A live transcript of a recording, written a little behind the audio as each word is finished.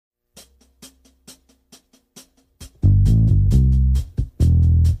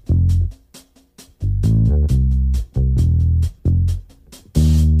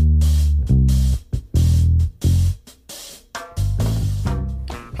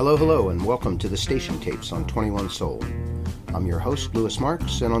Hello, and welcome to the Station Tapes on 21 Soul. I'm your host, Louis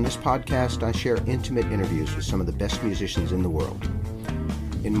Marks, and on this podcast I share intimate interviews with some of the best musicians in the world.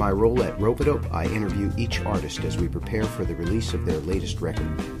 In my role at Rope-A-Dope, I interview each artist as we prepare for the release of their latest record.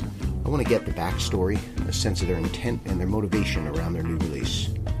 I want to get the backstory, a sense of their intent and their motivation around their new release.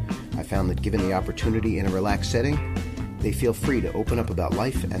 I found that given the opportunity in a relaxed setting, they feel free to open up about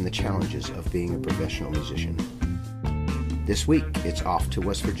life and the challenges of being a professional musician. This week, it's off to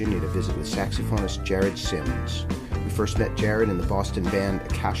West Virginia to visit with saxophonist Jared Sims. We first met Jared in the Boston band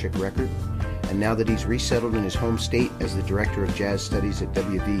Akashic Record, and now that he's resettled in his home state as the director of jazz studies at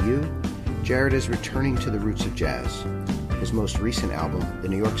WVU, Jared is returning to the roots of jazz. His most recent album, The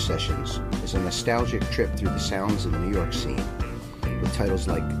New York Sessions, is a nostalgic trip through the sounds of the New York scene. With titles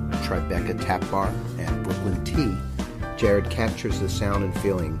like Tribeca Tap Bar and Brooklyn Tea, Jared captures the sound and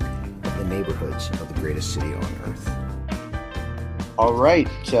feeling of the neighborhoods of the greatest city on earth. All right,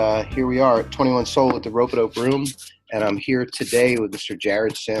 here we are at 21 Soul at the Rope-A-Dope Room, and I'm here today with Mr.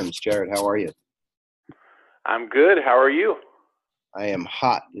 Jared Sims. Jared, how are you? I'm good. How are you? I am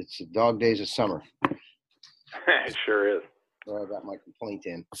hot. It's the dog days of summer. It sure is. Well, I got my complaint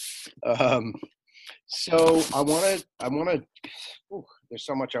in. So I want to. There's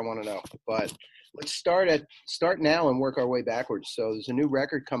so much I want to know, but let's start now and work our way backwards. So there's a new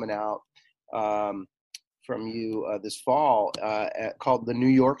record coming out from you this fall called The New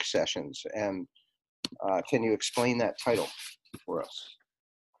York Sessions, and can you explain that title for us?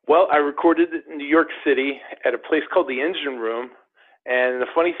 Well, I recorded it in New York City at a place called the Engine Room, and the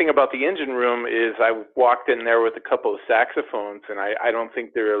funny thing about the Engine Room is I walked in there with a couple of saxophones, and I don't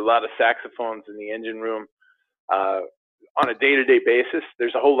think there are a lot of saxophones in the Engine Room on a day-to-day basis.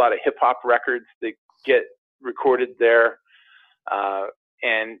 There's a whole lot of hip-hop records that get recorded there.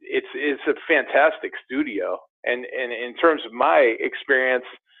 And it's a fantastic studio. And in terms of my experience,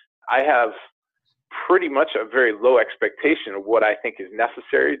 I have pretty much a very low expectation of what I think is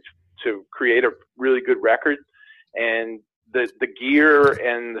necessary to create a really good record. And the gear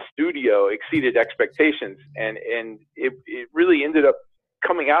and the studio exceeded expectations. And it really ended up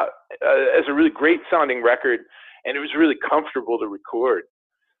coming out as a really great sounding record. And it was really comfortable to record.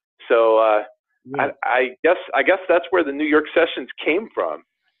 So, I guess that's where the New York Sessions came from.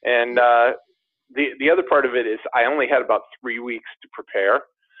 And the other part of it is I only had about 3 weeks to prepare.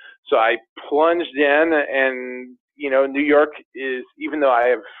 So I plunged in, and, New York is, even though I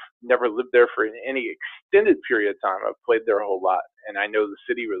have never lived there for any extended period of time, I've played there a whole lot, and I know the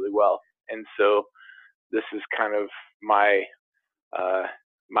city really well. And so this is kind of my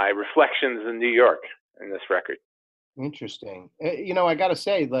reflections in New York in this record. Interesting. I got to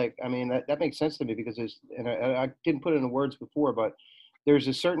say, that makes sense to me because I didn't put it into words before, but there's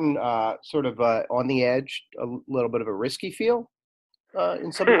a certain sort of on the edge, a little bit of a risky feel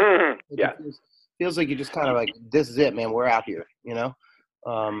in some. Yeah. Feels like you just kind of like, this is it, man. We're out here,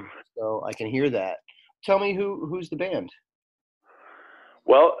 So I can hear that. Tell me who's the band?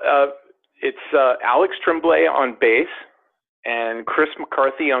 Well, it's Alex Tremblay on bass and Chris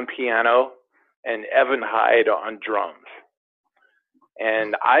McCarthy on piano and Evan Hyde on drums.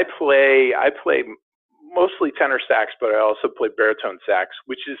 And I play mostly tenor sax, but I also play baritone sax,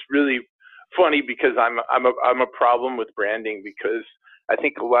 which is really funny because I'm a problem with branding, because I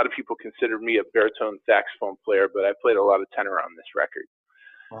think a lot of people consider me a baritone saxophone player, but I played a lot of tenor on this record.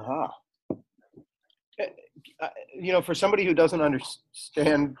 For somebody who doesn't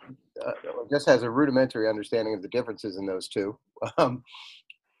understand, just has a rudimentary understanding of the differences in those two,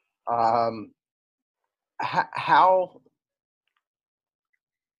 how,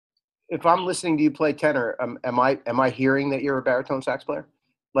 if I'm listening to you play tenor, am I hearing that you're a baritone sax player,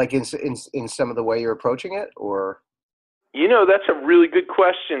 like in some of the way you're approaching it, or? That's a really good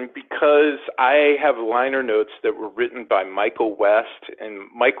question, because I have liner notes that were written by Michael West, and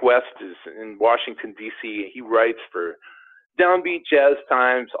Mike West is in Washington, D.C. He writes for Downbeat, Jazz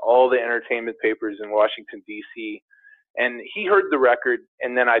Times, all the entertainment papers in Washington, D.C., and he heard the record,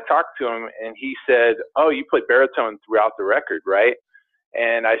 and then I talked to him, and he said, "Oh, you play baritone throughout the record, right?"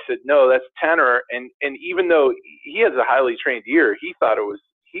 And I said, "No, that's tenor." And even though he has a highly trained ear, he thought it was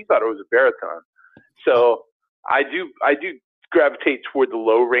a baritone. So I do gravitate toward the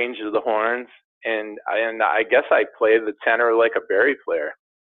low range of the horns, and I guess I play the tenor like a bari player.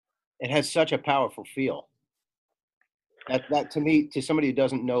 It has such a powerful feel. That to me, to somebody who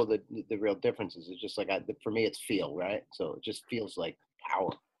doesn't know the real differences, it's just like, for me, it's feel, right? So it just feels like power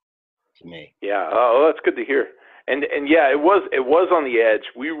to me. Yeah. Oh, that's good to hear. And yeah, it was on the edge.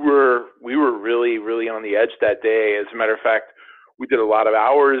 We were really, really on the edge that day. As a matter of fact, we did a lot of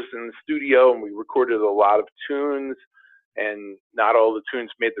hours in the studio, and we recorded a lot of tunes and not all the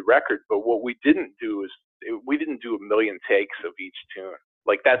tunes made the record. But what we didn't do is we didn't do a million takes of each tune.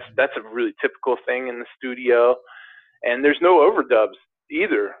 Like that's a really typical thing in the studio, and there's no overdubs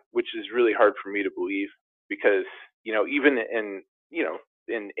either, which is really hard for me to believe because even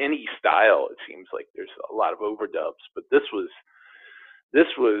in any style it seems like there's a lot of overdubs, but this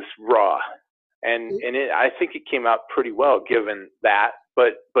was raw, and I think it came out pretty well given that.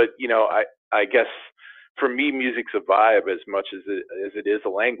 But I guess for me, music's a vibe as much as it is a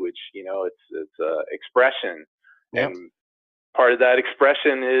language. It's expression, yep. And part of that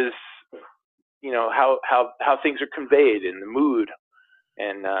expression is how things are conveyed in the mood,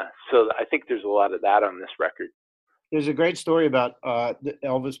 and so I think there's a lot of that on this record. There's a great story about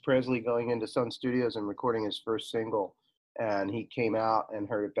Elvis Presley going into Sun Studios and recording his first single, and he came out and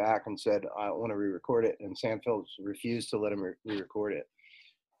heard it back and said, "I want to re-record it," and Sam Phillips refused to let him re-record it.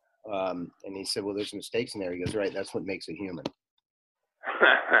 And he said, "Well, there's mistakes in there." He goes, "Right, that's what makes it human."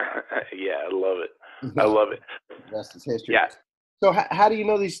 Yeah, I love it. I love it. The rest is history. Yeah. So how do you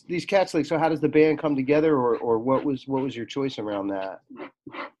know these cats? Like, so how does the band come together, or what was your choice around that?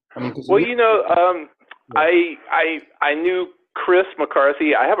 I mean, I knew Chris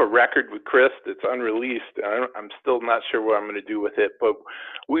McCarthy. I have a record with Chris that's unreleased. I'm still not sure what I'm going to do with it, but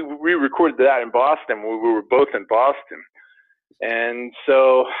we recorded that in Boston. We were both in Boston. And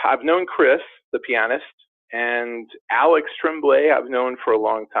so I've known Chris, the pianist, and Alex Tremblay I've known for a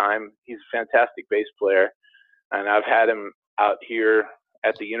long time. He's a fantastic bass player, and I've had him out here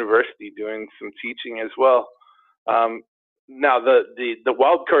at the university doing some teaching as well. Now the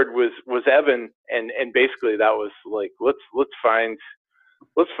wild card was Evan, and basically that was like let's find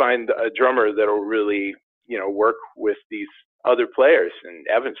a drummer that'll really work with these other players, and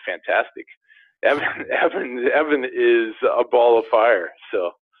Evan's fantastic. Evan is a ball of fire,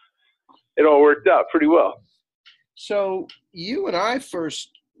 so it all worked out pretty well. So you and I first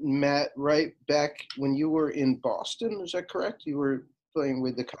met right back when you were in Boston. Is that correct? You were playing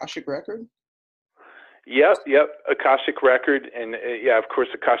with the Akashic Record? Yep. Akashic Record, and yeah, of course,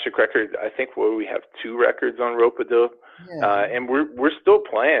 Akashic Record. I think we have 2 records on Rope-A-Dope, and we're still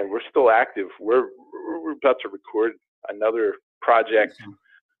playing. We're still active. We're about to record another project.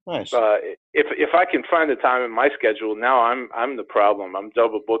 Nice. If I can find the time in my schedule, now I'm the problem. I'm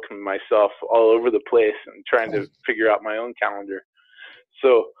double booking myself all over the place and trying to figure out my own calendar.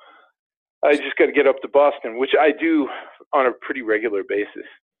 So I just got to get up to Boston, which I do on a pretty regular basis.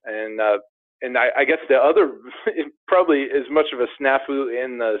 And I guess the other, probably as much of a snafu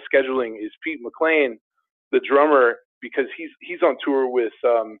in the scheduling is Pete McLean, the drummer, because he's on tour with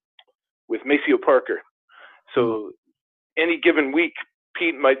Maceo Parker. So any given week,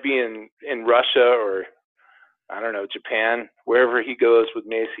 Pete might be in Russia or, I don't know, Japan, wherever he goes with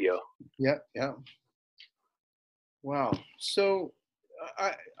Maceo. Yeah. Wow. So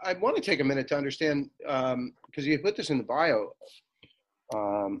I want to take a minute to understand, because you put this in the bio,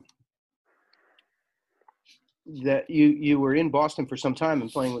 that you were in Boston for some time and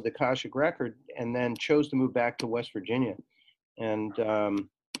playing with the Akashic Record, and then chose to move back to West Virginia. And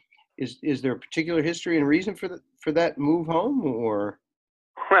is there a particular history and reason for that move home, or?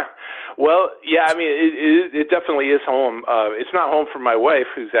 Well, yeah, I mean, it definitely is home. It's not home for my wife,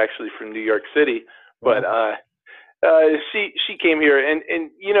 who's actually from New York City, but she came here, and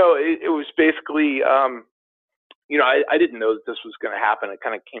it was basically, I didn't know that this was going to happen. It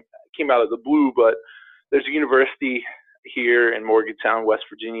kind of came out of the blue, but there's a university here in Morgantown, West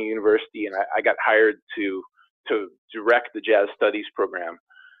Virginia University, and I got hired to direct the jazz studies program.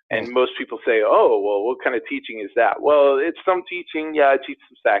 And most people say, "Oh, well, what kind of teaching is that?" Well, it's some teaching. Yeah, I teach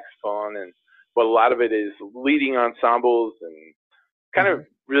some saxophone, but a lot of it is leading ensembles and kind of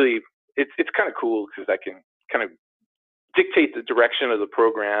really, it's kind of cool because I can kind of dictate the direction of the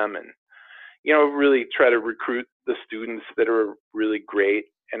program and, really try to recruit the students that are really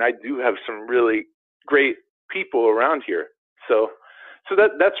great. And I do have some really great people around here. So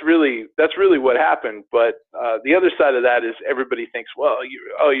that's really what happened. But the other side of that is everybody thinks, well,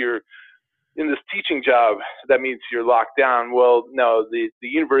 you're in this teaching job, that means you're locked down. Well, no, the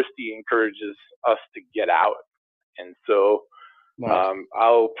university encourages us to get out, and so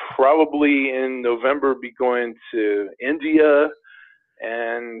I'll probably in November be going to India,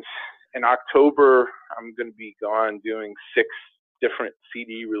 and in October I'm going to be gone doing 6 different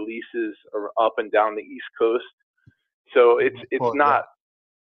CD releases up and down the East Coast. So it's not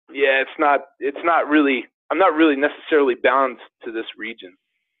really, I'm not really necessarily bound to this region.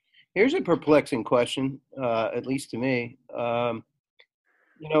 Here's a perplexing question, at least to me.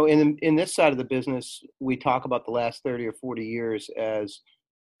 In this side of the business, we talk about the last 30 or 40 years as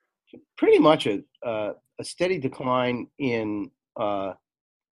pretty much a a steady decline in, I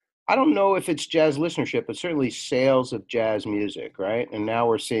don't know if it's jazz listenership, but certainly sales of jazz music, right? And now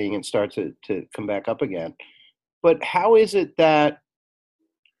we're seeing it start to come back up again. But how is it that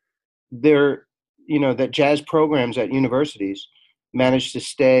there, that jazz programs at universities manage to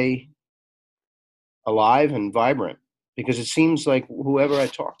stay alive and vibrant? Because it seems like whoever I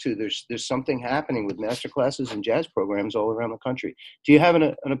talk to, there's something happening with master classes and jazz programs all around the country. Do you have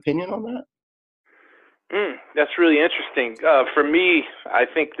an opinion on that? That's really interesting. For me, I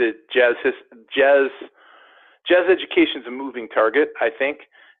think that jazz education is a moving target. I think,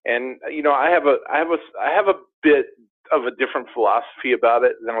 and I have a bit of a different philosophy about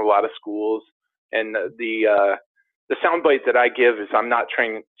it than a lot of schools. And the soundbite that I give is I'm not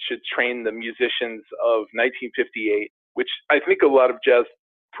should train the musicians of 1958, which I think a lot of jazz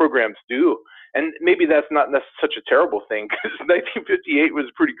programs do. And maybe that's not such a terrible thing, because 1958 was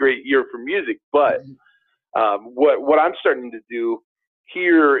a pretty great year for music. But what I'm starting to do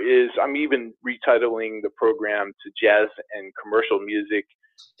here is I'm even retitling the program to jazz and commercial music,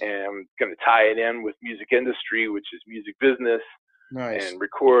 and I'm going to tie it in with music industry, which is music business. Nice. And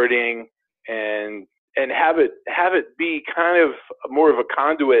recording, and have it be kind of more of a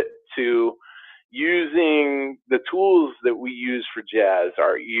conduit to using the tools that we use for jazz,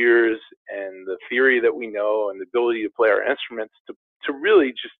 our ears and the theory that we know and the ability to play our instruments, to really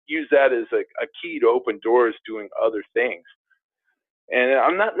just use that as a key to open doors doing other things. And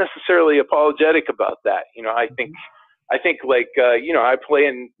I'm not necessarily apologetic about that. I think like, I play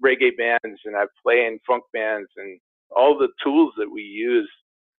in reggae bands and I play in funk bands, and all the tools that we use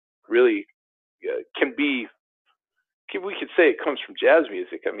really we could say it comes from jazz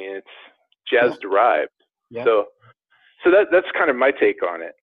music. I mean, it's jazz derived. Yeah. So that's kind of my take on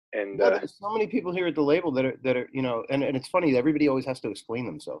it. And there's so many people here at the label that are and it's funny, everybody always has to explain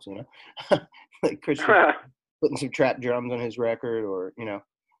themselves, like Christian putting some trap drums on his record, or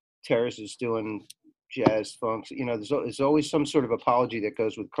Terrace is doing jazz funks. There's always some sort of apology that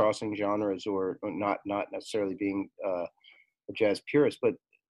goes with crossing genres, or not necessarily being a jazz purist. But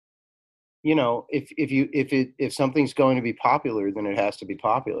if something's going to be popular, then it has to be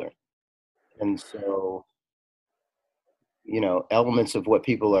popular. And so elements of what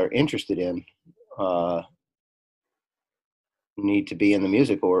people are interested in need to be in the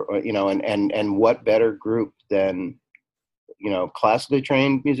music, or and what better group than classically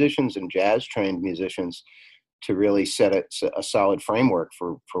trained musicians and jazz trained musicians to really set a solid framework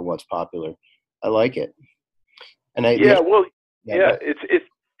for what's popular. I like it. And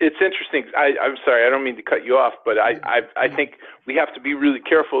it's interesting. I'm sorry, I don't mean to cut you off, but I think we have to be really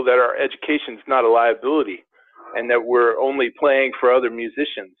careful that our education is not a liability, and that we're only playing for other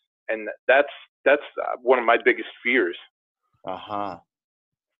musicians. And that's one of my biggest fears. Uh-huh.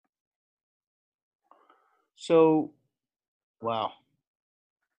 So, wow.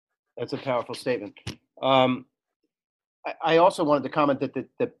 That's a powerful statement. I also wanted to comment that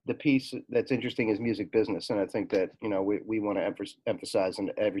the piece that's interesting is music business. And I think that, we want to emphasize in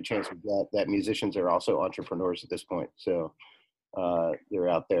every chance we get that musicians are also entrepreneurs at this point. So they're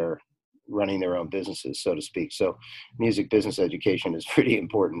out there running their own businesses, so to speak. So music business education is pretty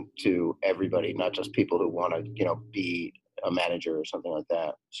important to everybody, not just people who want to, be a manager or something like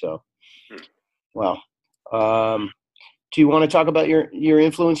that. So, well, do you want to talk about your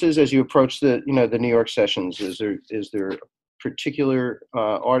influences as you approach the New York sessions? Is there a particular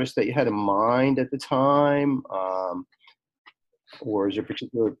artist that you had in mind at the time, or is there a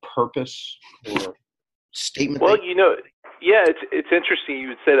particular purpose or statement? Well, it's interesting you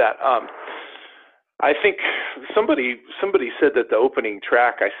would say that. I think somebody said that the opening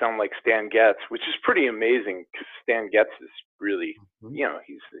track I sound like Stan Getz, which is pretty amazing, because Stan Getz is really,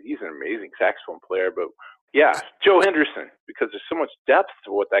 he's an amazing saxophone player. But yeah, Joe Henderson, because there's so much depth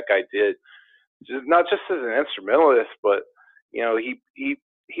to what that guy did, not just as an instrumentalist, but he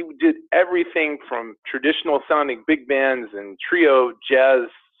did everything from traditional sounding big bands and trio jazz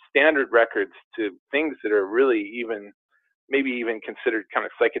standard records to things that are really maybe even considered kind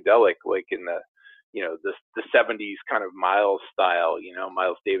of psychedelic, like in the 70s kind of Miles style,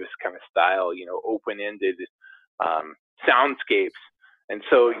 Miles Davis kind of style, open-ended soundscapes. And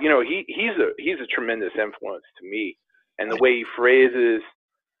so, he's a tremendous influence to me, and the way he phrases,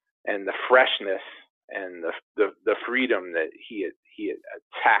 and the freshness, and the freedom that he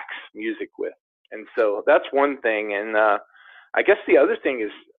attacks music with. And so that's one thing. And I guess the other thing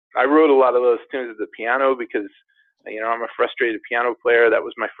is I wrote a lot of those tunes at the piano because, I'm a frustrated piano player. That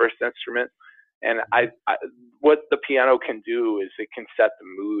was my first instrument. And what the piano can do is it can set the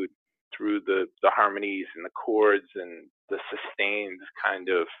mood through the harmonies and the chords and the sustains kind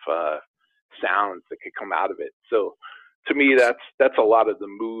of sounds that could come out of it. So to me, that's a lot of the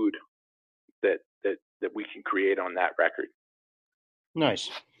mood that we can create on that record. Nice.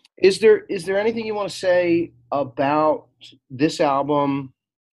 Is there anything you want to say about this album,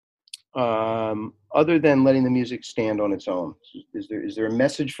 other than letting the music stand on its own? Is there a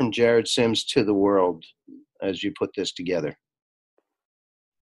message from Jared Sims to the world as you put this together?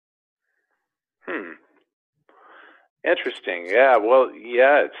 Interesting. Yeah. Well,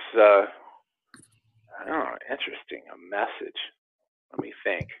 yeah, it's I don't know, interesting. A message. Let me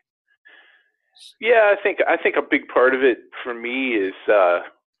think. Yeah, I think a big part of it for me is I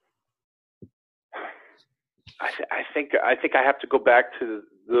think I have to go back to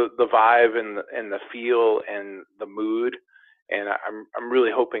the vibe and the feel and the mood, and I'm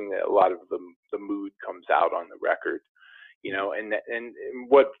really hoping that a lot of the mood comes out on the record, you know. And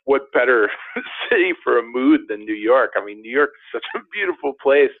what better city for a mood than New York? I mean, New York is such a beautiful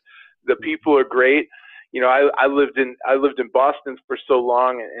place. The people are great. You know, I lived in Boston for so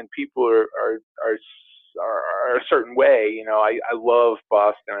long, and people are a certain way. You know, I love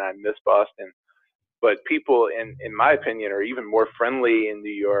Boston and I miss Boston, but people, in my opinion, are even more friendly in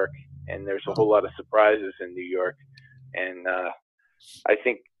New York, and there's a whole lot of surprises in New York. And I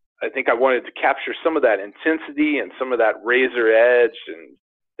think I wanted to capture some of that intensity and some of that razor edge and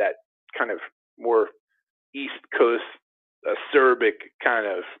that kind of more East Coast acerbic kind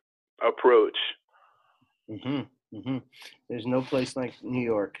of approach. There's no place like New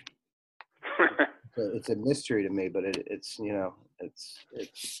York. It's a mystery to me, but it's you know, it's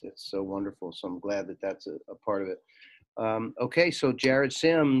so wonderful. So I'm glad that that's a part of it. Okay, so Jared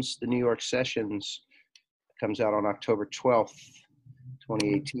Sims, the New York Sessions, comes out on October 12th,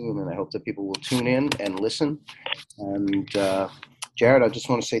 2018, and I hope that people will tune in and listen. And Jared, I just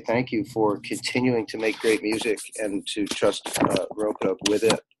want to say thank you for continuing to make great music and to trust Rope-a-Dope with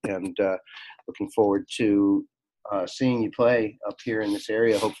it. And looking forward to seeing you play up here in this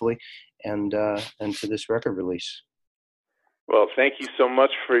area, hopefully, and to this record release. Well, thank you so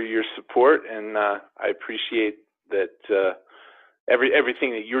much for your support, and I appreciate that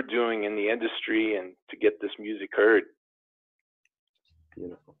everything that you're doing in the industry and to get this music heard.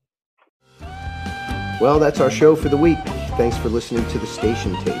 Beautiful. Well, that's our show for the week. Thanks for listening to the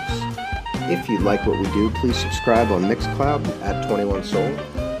Station Tapes. If you like what we do, please subscribe on Mixcloud at 21 Soul,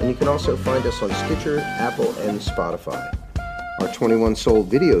 and you can also find us on Stitcher, Apple, and Spotify. Our 21 Soul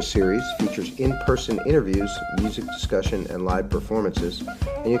video series features in-person interviews, music discussion, and live performances,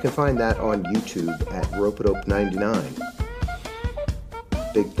 and you can find that on YouTube at Rope-a-Dope 99.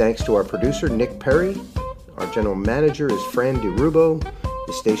 Big thanks to our producer, Nick Perry. Our general manager is Fran DeRubo.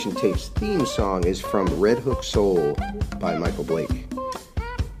 The Station Tapes theme song is from Red Hook Soul by Michael Blake.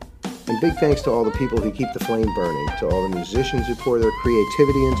 And big thanks to all the people who keep the flame burning, to all the musicians who pour their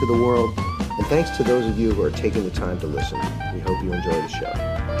creativity into the world, and thanks to those of you who are taking the time to listen. We hope you enjoy the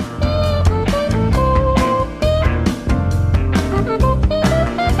show.